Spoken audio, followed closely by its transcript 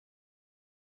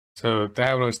So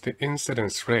that was the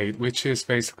incidence rate, which is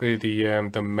basically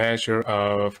the measure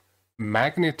of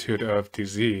magnitude of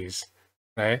disease,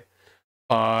 right?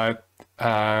 But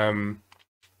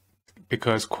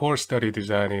because core study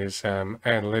design is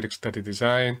analytic study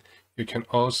design, you can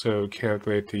also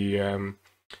calculate the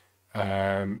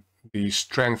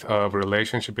strength of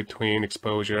relationship between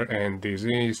exposure and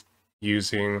disease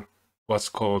using what's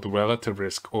called relative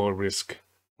risk or risk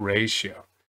ratio.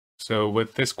 So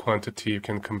with this quantity, you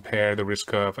can compare the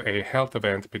risk of a health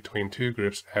event between two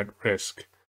groups at risk.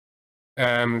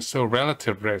 So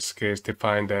relative risk is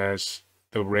defined as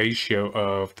the ratio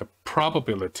of the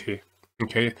probability.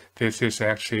 Okay, this is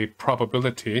actually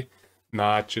probability,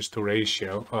 not just the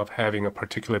ratio of having a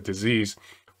particular disease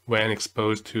when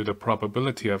exposed to the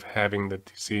probability of having the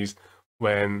disease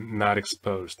when not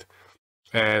exposed.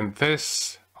 And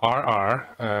this RR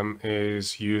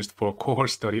is used for cohort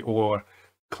study or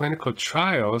clinical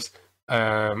trials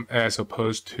as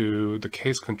opposed to the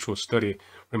case control study.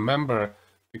 Remember,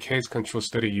 the case control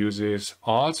study uses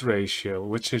odds ratio,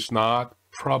 which is not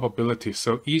probability.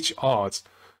 So each odds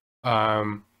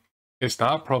is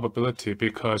not probability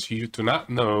because you do not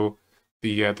know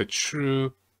the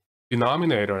true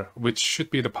denominator, which should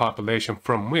be the population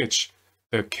from which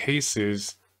the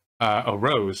cases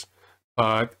arose.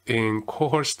 But in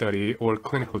cohort study or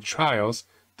clinical trials,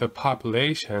 the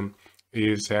population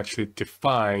is actually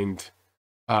defined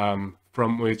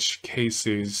from which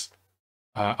cases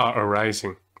are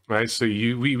arising, right? So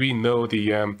we know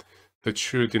the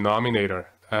true denominator,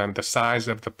 the size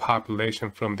of the population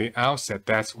from the outset.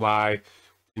 That's why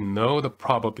we know the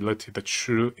probability, the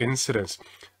true incidence.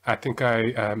 I think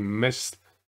I missed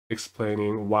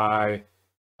explaining why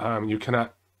you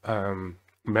cannot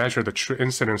measure the true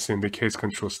incidence in the case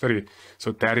control study.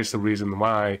 So that is the reason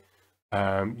why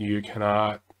you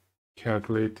cannot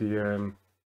calculate the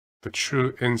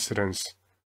true incidence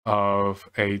of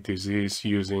a disease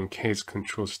using case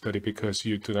control study because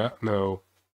you do not know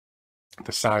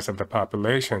the size of the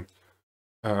population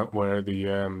where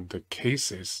the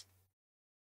cases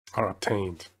are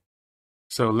obtained.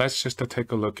 So let's just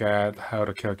take a look at how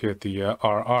to calculate the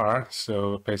RR.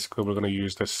 So basically we're going to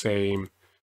use the same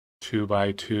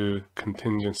 2x2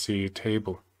 contingency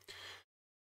table.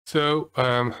 So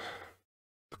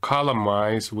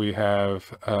column-wise, we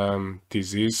have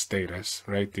disease status,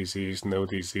 right? Disease, no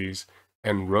disease.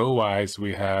 And row-wise,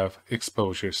 we have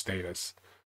exposure status.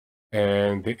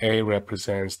 And the A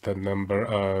represents the number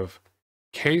of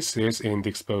cases in the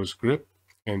exposed group,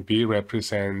 and B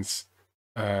represents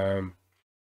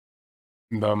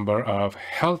number of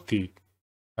healthy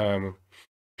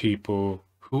people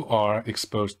who are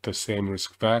exposed to the same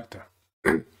risk factor.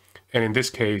 And in this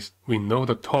case, we know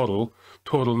the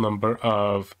total number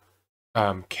of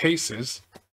cases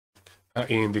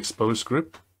in the exposed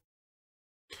group.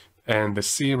 And the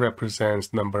C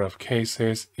represents number of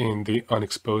cases in the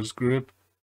unexposed group.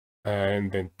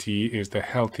 And then D is the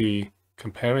healthy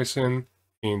comparison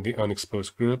in the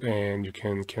unexposed group. And you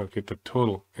can calculate the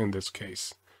total in this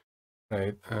case,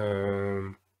 right?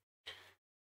 And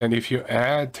if you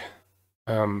add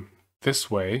this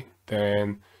way,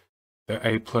 then the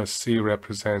A plus C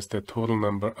represents the total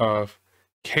number of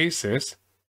cases,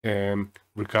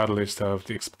 regardless of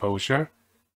the exposure,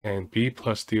 and B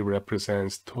plus D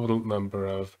represents total number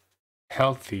of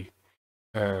healthy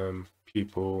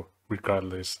people,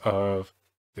 regardless of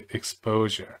the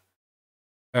exposure.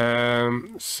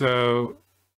 So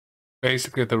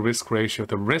basically, the risk ratio,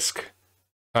 the risk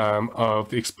of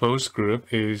the exposed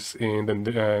group is in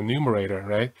the numerator,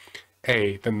 right?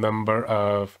 A, the number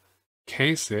of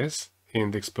cases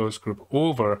in the exposed group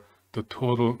over the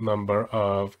total number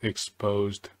of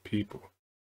exposed people.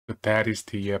 So that is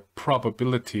the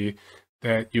probability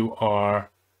that you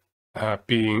are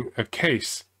being a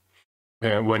case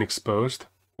when exposed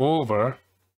over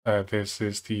this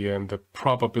is the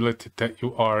probability that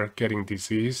you are getting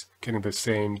disease, getting the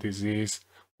same disease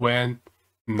when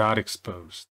not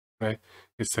exposed, right?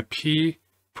 It's a P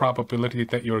probability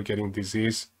that you're getting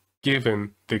disease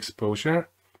given the exposure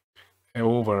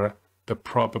over the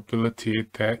probability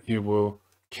that you will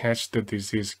catch the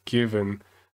disease given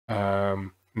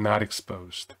not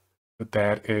exposed. But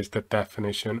that is the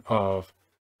definition of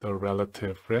the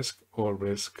relative risk or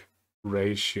risk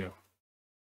ratio.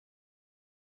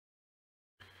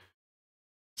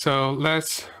 So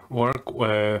let's work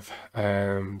with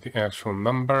the actual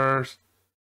numbers.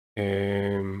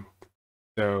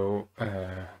 So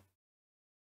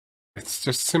it's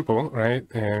just simple, right?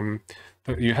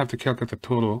 But you have to calculate the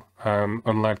total,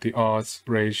 unlike the odds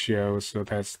ratio. So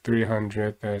that's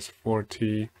 300, that's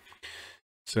 40.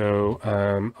 So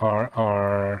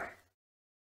RR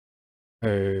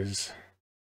is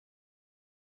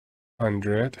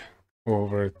 100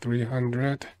 over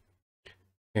 300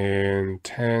 and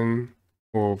 10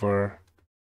 over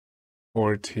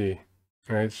 40,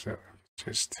 right? So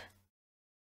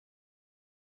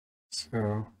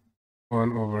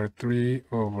 1 over 3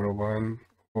 over 1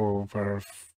 over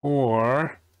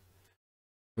 4.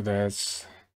 So that's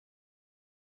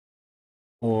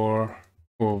 4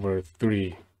 over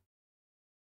 3.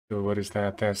 So what is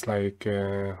that? That's like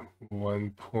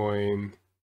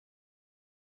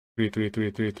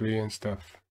 1.33333 and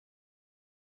stuff.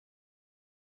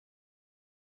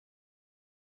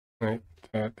 Right,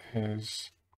 that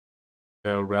is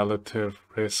the relative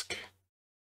risk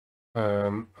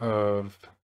of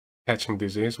catching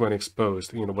disease when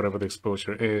exposed, whatever the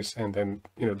exposure is, and then,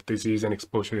 the disease and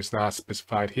exposure is not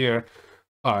specified here,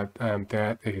 but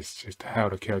that is just how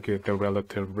to calculate the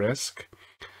relative risk.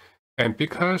 And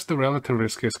because the relative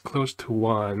risk is close to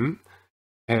 1,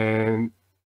 and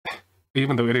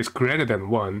even though it is greater than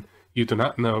 1, you do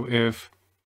not know if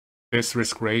this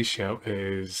risk ratio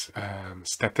is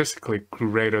statistically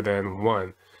greater than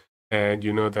 1. And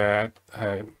you know that,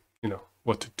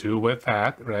 what to do with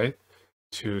that, right?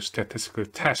 To statistically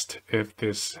test if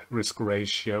this risk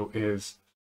ratio is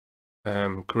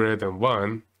greater than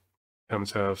 1 in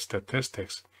terms of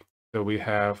statistics. So we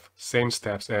have same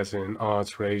steps as in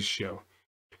odds ratio.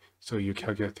 So you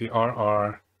calculate the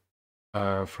RR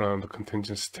from the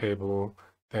contingency table,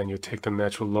 then you take the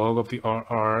natural log of the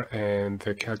RR and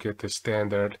calculate the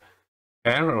standard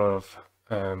error of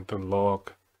the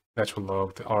log, natural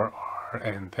log, the RR,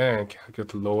 and then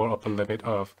calculate the lower upper limit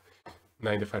of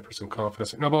 95%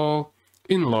 confidence interval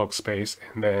in log space,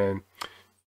 and then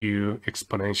you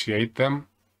exponentiate them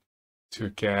to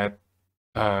get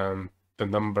the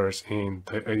numbers in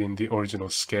the original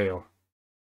scale.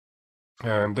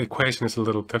 The equation is a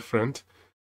little different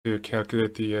to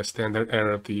calculate the standard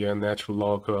error of the natural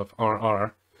log of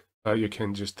RR, but you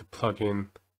can just plug in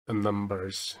the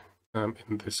numbers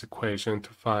in this equation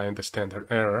to find the standard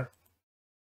error.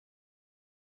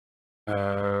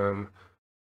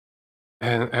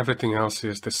 And everything else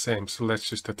is the same. So let's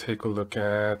just take a look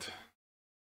at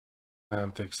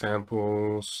the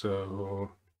example.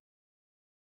 So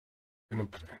I'm going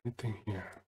to put anything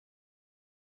here.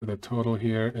 So the total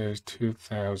here is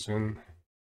 2,000,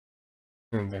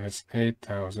 and that's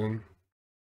 8,000.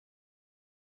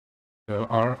 So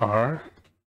R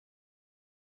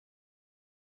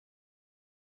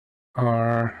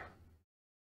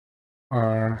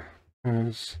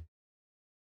is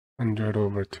 100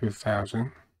 over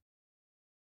 2,000,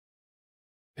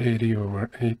 80 over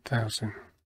 8,000.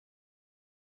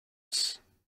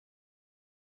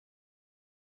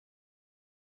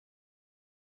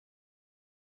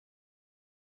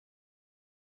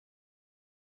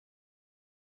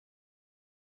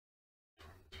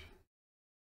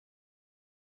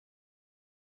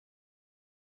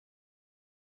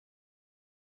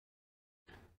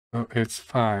 So it's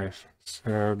 5.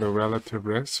 So the relative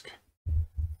risk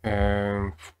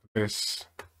and this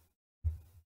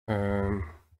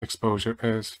exposure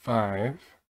is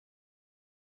 5.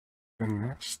 And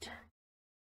next.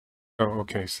 Oh,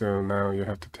 okay. So now you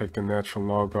have to take the natural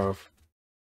log of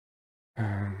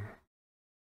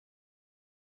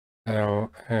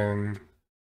ln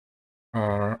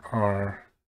RR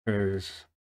is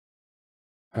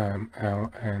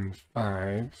ln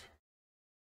 5.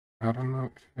 I don't know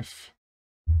if...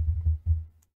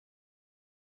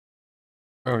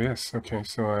 Oh, yes. Okay,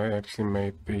 so I actually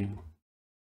made the...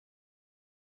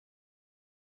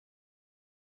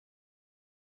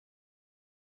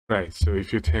 Right, so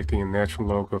if you take the natural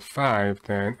log of 5,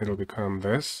 then it'll become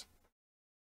this.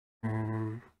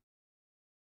 Now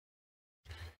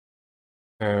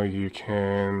you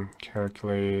can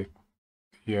calculate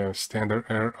the standard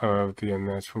error of the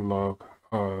natural log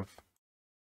of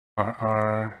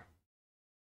RR.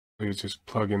 So you just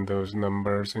plug in those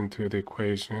numbers into the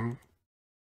equation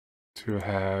to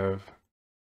have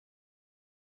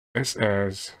this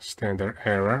as standard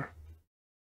error.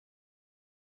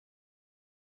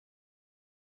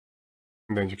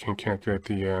 And then you can calculate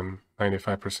the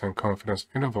 95% confidence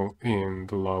interval in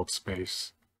the log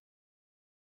space.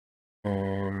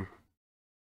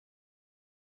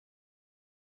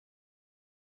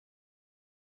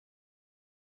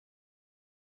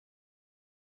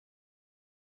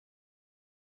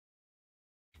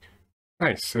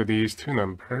 Nice, so these two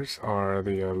numbers are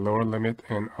the lower limit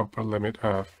and upper limit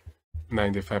of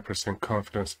 95%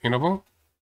 confidence interval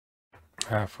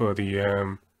for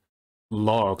the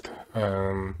logged,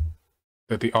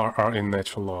 the RR in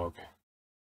natural log.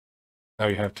 Now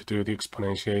you have to do the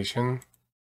exponentiation.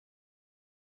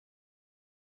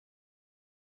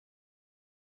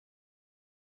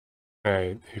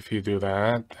 right? If you do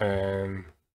that, then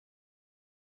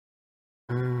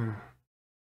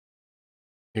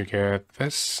you get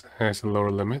this as a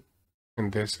lower limit,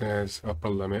 and this as upper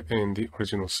limit in the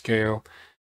original scale,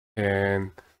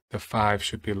 and the 5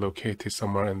 should be located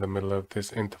somewhere in the middle of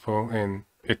this interval, and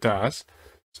it does.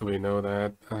 So we know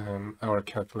that our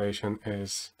calculation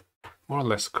is more or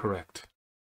less correct.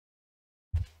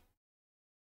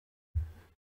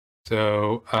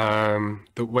 So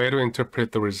the way to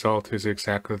interpret the result is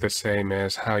exactly the same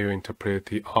as how you interpret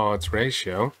the odds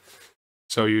ratio.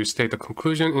 So you state the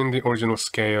conclusion in the original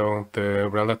scale, the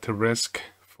relative risk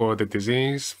for the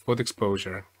disease, for the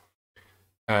exposure,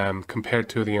 compared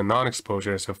to the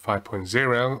non-exposures of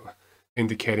 5.0,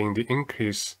 indicating the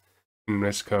increase in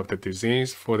risk of the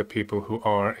disease for the people who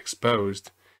are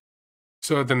exposed.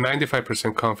 So the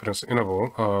 95% confidence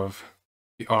interval of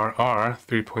the RR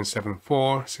 3.74,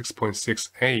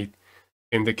 6.68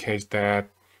 indicates that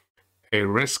a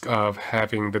risk of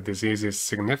having the disease is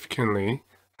significantly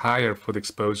higher for the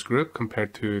exposed group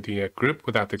compared to the group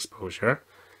without exposure,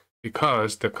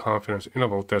 because the confidence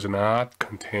interval does not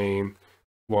contain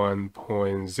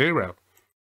 1.0.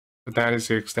 But that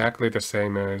is exactly the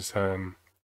same as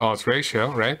odds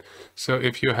ratio, right? So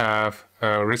if you have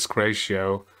a risk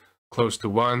ratio close to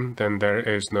 1, then there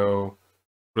is no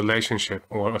relationship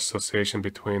or association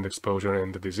between the exposure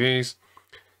and the disease.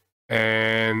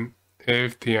 And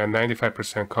if the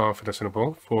 95% confidence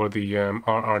interval for the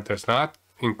RR does not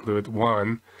include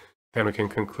 1, then we can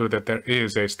conclude that there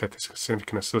is a statistically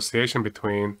significant association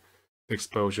between the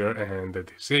exposure and the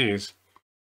disease.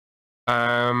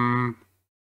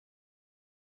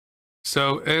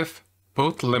 So if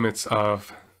both limits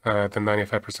of the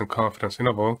 95% confidence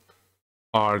interval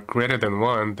are greater than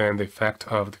 1, then the effect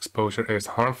of the exposure is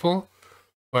harmful.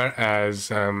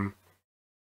 Whereas,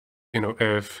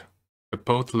 if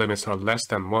both limits are less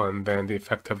than 1, then the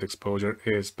effect of the exposure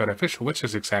is beneficial, which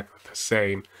is exactly the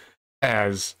same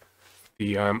as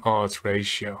the odds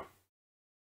ratio.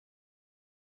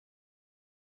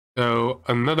 So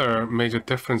another major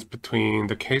difference between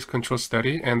the case control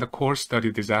study and the Cohort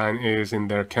study design is in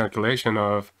their calculation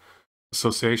of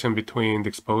association between the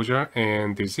exposure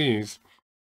and disease.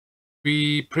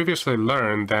 We previously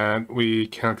learned that we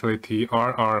calculate the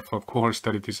RR for Cohort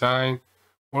study design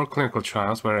or clinical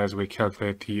trials, whereas we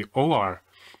calculate the OR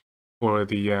for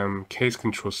the case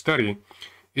control study,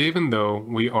 even though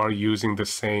we are using the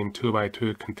same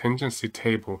 2x2 contingency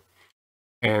table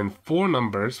and 4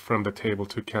 numbers from the table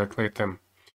to calculate them.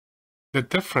 The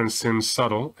difference seems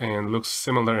subtle and looks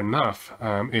similar enough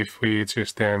if we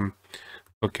just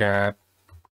look at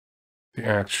the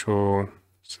actual,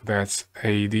 so that's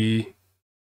AD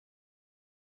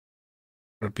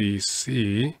or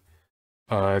BC,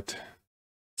 but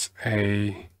it's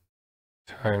A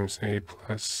times A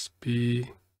plus B,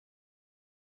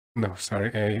 no, sorry,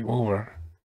 A over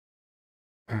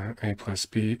A plus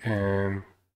B and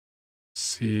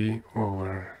C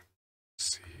over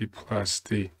C plus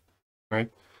D, right?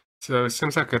 So it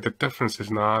seems like the difference is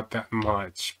not that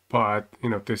much, but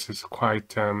this is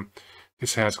quite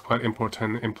this has quite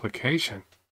important implication.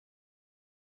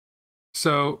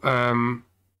 So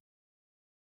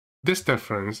this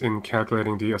difference in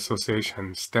calculating the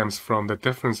association stems from the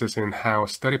differences in how a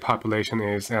study population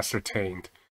is ascertained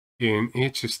in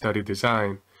each study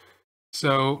design.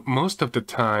 So most of the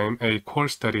time, a core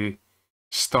study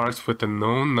starts with a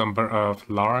known number of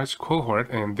large cohort,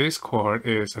 and this cohort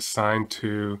is assigned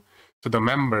to, so the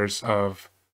members of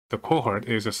the cohort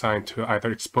is assigned to either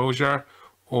exposure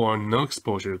or no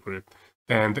exposure group.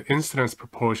 Then the incidence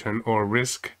proportion or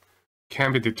risk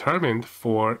can be determined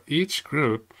for each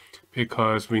group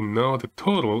because we know the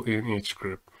total in each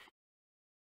group.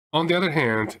 On the other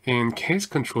hand, in case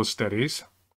control studies,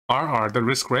 RR, the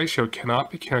risk ratio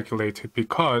cannot be calculated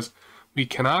because we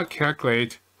cannot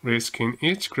calculate risk in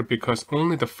each group because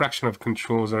only the fraction of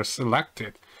controls are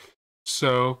selected.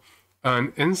 So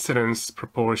an incidence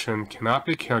proportion cannot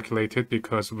be calculated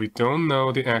because we don't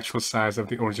know the actual size of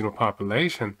the original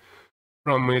population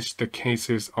from which the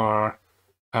cases are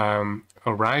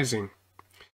arising.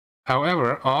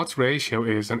 However, odds ratio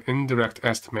is an indirect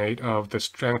estimate of the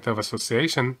strength of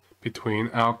association between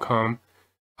outcome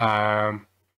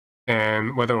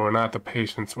and whether or not the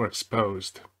patients were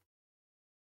exposed.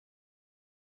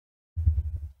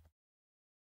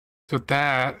 So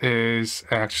that is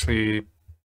actually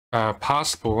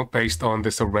possible based on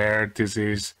this rare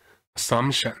disease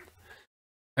assumption.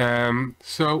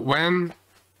 So when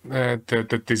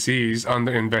the disease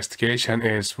under investigation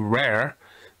is rare,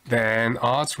 then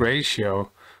odds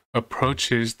ratio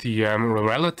approaches the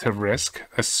relative risk,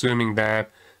 assuming that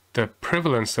the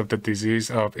prevalence of the disease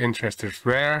of interest is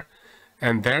rare,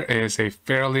 and there is a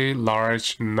fairly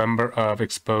large number of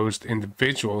exposed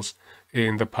individuals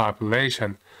in the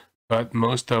population, but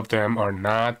most of them are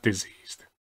not diseased.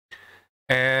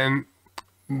 And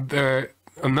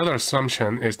another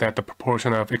assumption is that the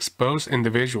proportion of exposed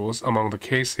individuals among the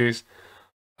cases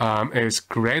is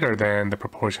greater than the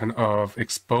proportion of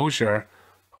exposure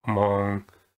among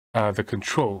the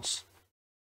controls.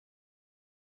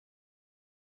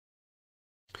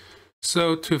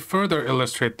 So to further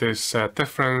illustrate this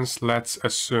difference, let's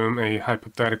assume a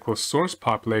hypothetical source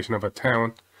population of a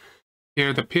town.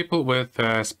 Here, the people with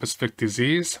a specific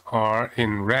disease are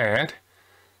in red,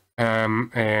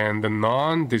 and the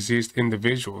non-diseased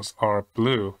individuals are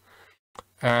blue.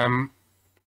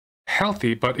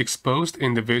 Healthy but exposed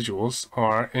individuals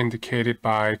are indicated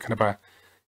by kind of a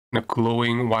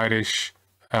glowing whitish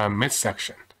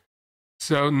midsection.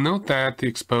 So note that the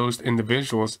exposed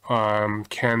individuals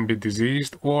can be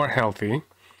diseased or healthy,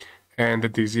 and the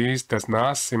disease does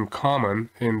not seem common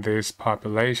in this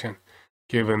population,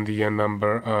 given the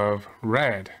number of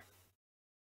red.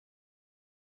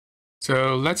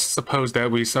 So let's suppose that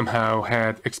we somehow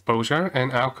had exposure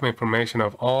and outcome information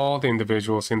of all the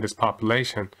individuals in this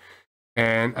population,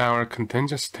 and our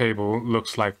contingency table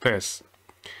looks like this.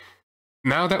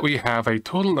 Now that we have a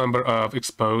total number of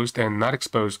exposed and not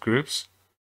exposed groups,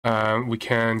 we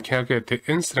can calculate the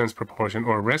incidence proportion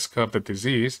or risk of the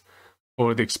disease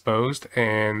for the exposed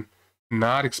and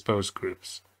not exposed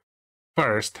groups.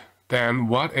 First, then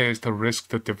what is the risk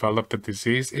to develop the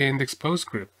disease in the exposed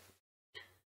group?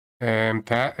 And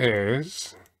that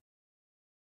is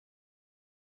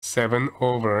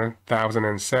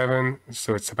 7/1007,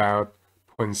 so it's about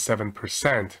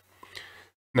 0.7%.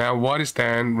 Now, what is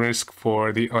then risk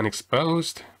for the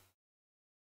unexposed?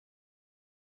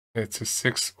 It's a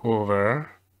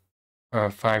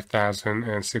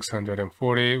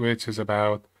 6/5640, which is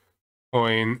about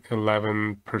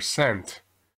 0.11%.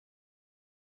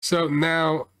 So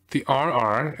now the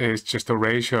RR is just a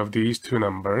ratio of these two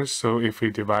numbers. So if we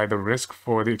divide the risk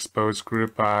for the exposed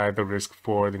group by the risk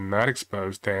for the not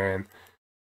exposed, then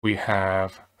we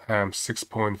have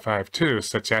 6.52,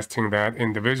 suggesting that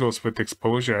individuals with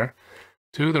exposure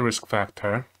to the risk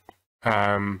factor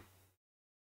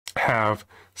have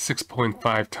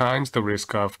 6.5 times the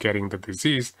risk of getting the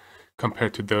disease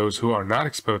compared to those who are not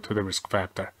exposed to the risk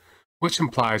factor, which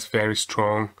implies very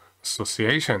strong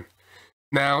association.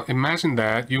 Now imagine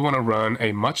that you want to run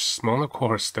a much smaller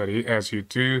cohort study as you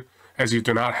do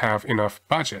not have enough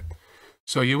budget.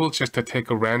 So you will just take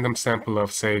a random sample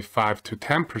of say 5 to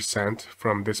 10%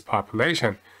 from this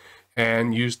population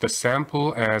and use the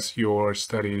sample as your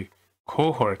study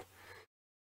cohort.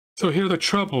 So here the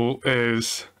trouble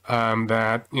is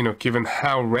that, given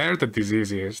how rare the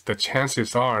disease is, the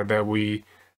chances are that we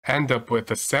end up with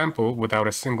a sample without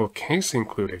a single case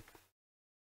included.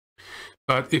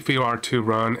 But if we are to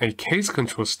run a case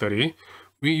control study,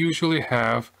 we usually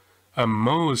have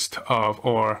most of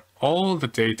or all the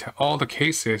data, all the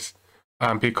cases,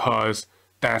 because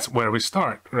that's where we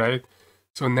start, right?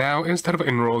 So now instead of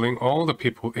enrolling all the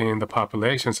people in the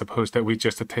population, suppose that we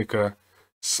just take a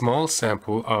small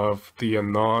sample of the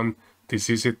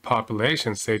non-diseased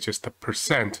population, say just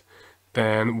 1%,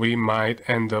 then we might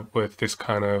end up with this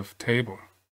kind of table.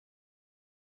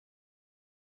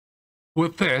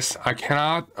 With this, I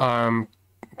cannot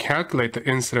calculate the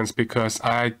incidence because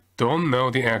I don't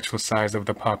know the actual size of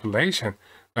the population,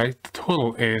 right? The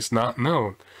total is not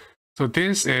known. So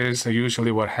this is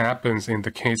usually what happens in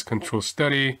the case control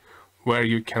study where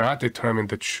you cannot determine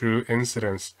the true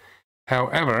incidence.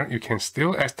 However, you can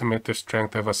still estimate the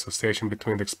strength of association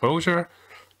between the exposure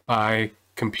by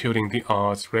computing the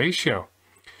odds ratio.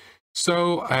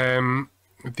 So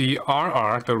the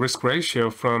RR, the risk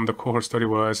ratio from the cohort study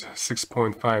was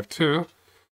 6.52.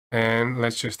 And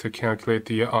let's just calculate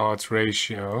the odds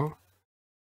ratio.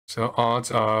 So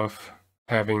odds of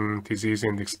having disease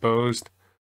in the exposed,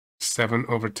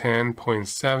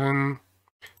 7/10.7.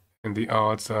 And the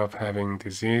odds of having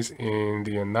disease in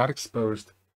the not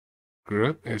exposed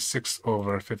group is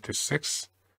 6/56.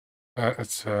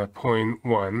 It's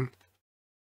 0.1.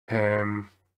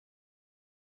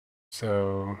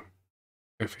 So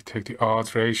if we take the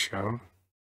odds ratio,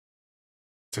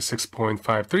 it's a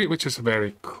 6.53, which is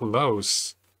very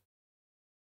close.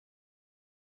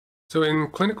 So in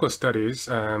clinical studies,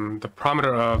 the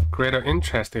parameter of greater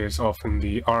interest is often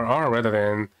the RR rather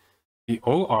than the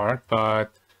OR,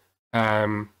 but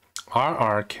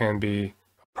RR can be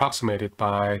approximated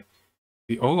by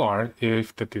the OR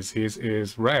if the disease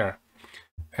is rare.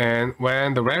 And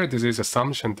when the rare disease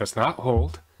assumption does not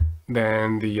hold,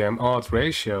 then the odds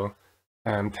ratio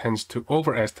tends to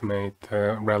overestimate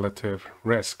the relative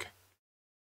risk.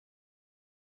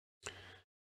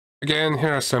 Again,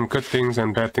 here are some good things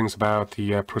and bad things about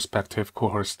the prospective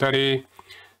cohort study.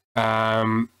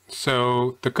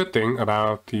 So the good thing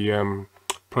about the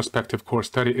prospective cohort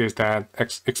study is that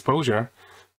exposure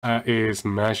is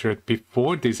measured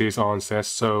before disease onset,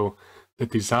 so the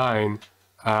design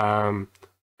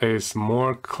is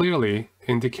more clearly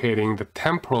indicating the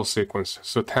temporal sequence,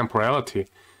 so temporality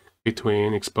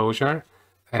between exposure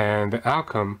and the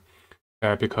outcome,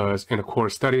 because in a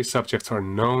cohort study, subjects are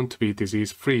known to be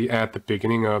disease-free at the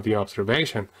beginning of the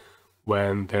observation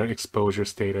when their exposure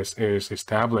status is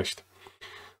established.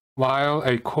 While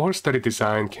a cohort study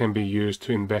design can be used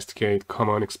to investigate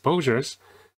common exposures,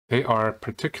 they are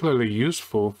particularly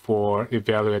useful for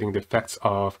evaluating the effects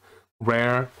of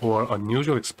rare or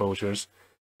unusual exposures,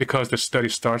 because the study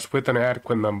starts with an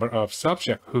adequate number of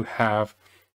subjects who have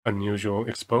unusual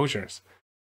exposures.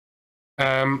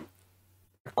 A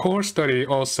cohort study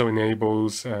also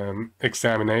enables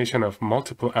examination of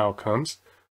multiple outcomes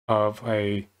of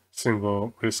a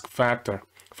single risk factor.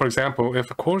 For example, if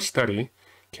a cohort study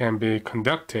can be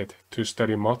conducted to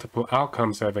study multiple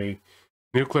outcomes of a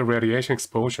nuclear radiation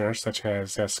exposure, such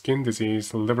as skin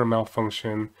disease, liver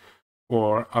malfunction,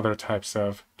 or other types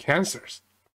of cancers.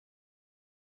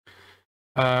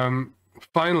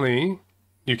 Finally,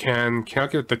 you can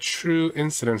calculate the true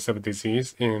incidence of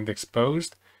disease in the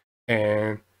exposed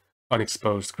and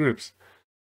unexposed groups.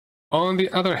 On the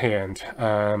other hand,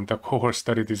 the cohort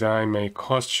study design may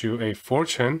cost you a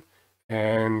fortune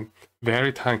and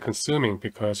very time-consuming,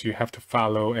 because you have to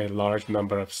follow a large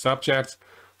number of subjects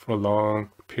for a long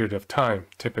period of time,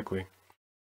 typically.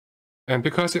 And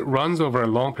because it runs over a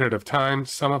long period of time,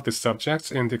 some of the subjects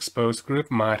in the exposed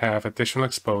group might have additional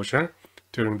exposure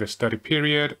during the study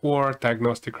period, or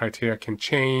diagnostic criteria can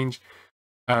change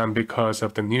because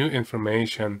of the new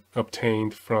information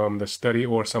obtained from the study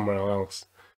or somewhere else.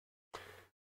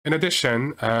 In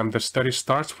addition, the study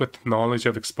starts with knowledge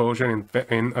of exposure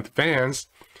in advance,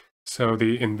 so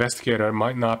the investigator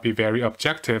might not be very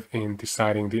objective in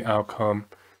deciding the outcome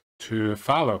to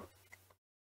follow.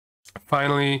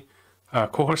 Finally, a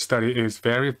cohort study is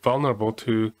very vulnerable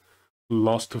to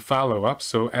loss to follow-up,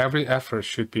 so every effort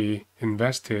should be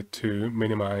invested to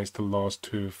minimize the loss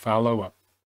to follow-up.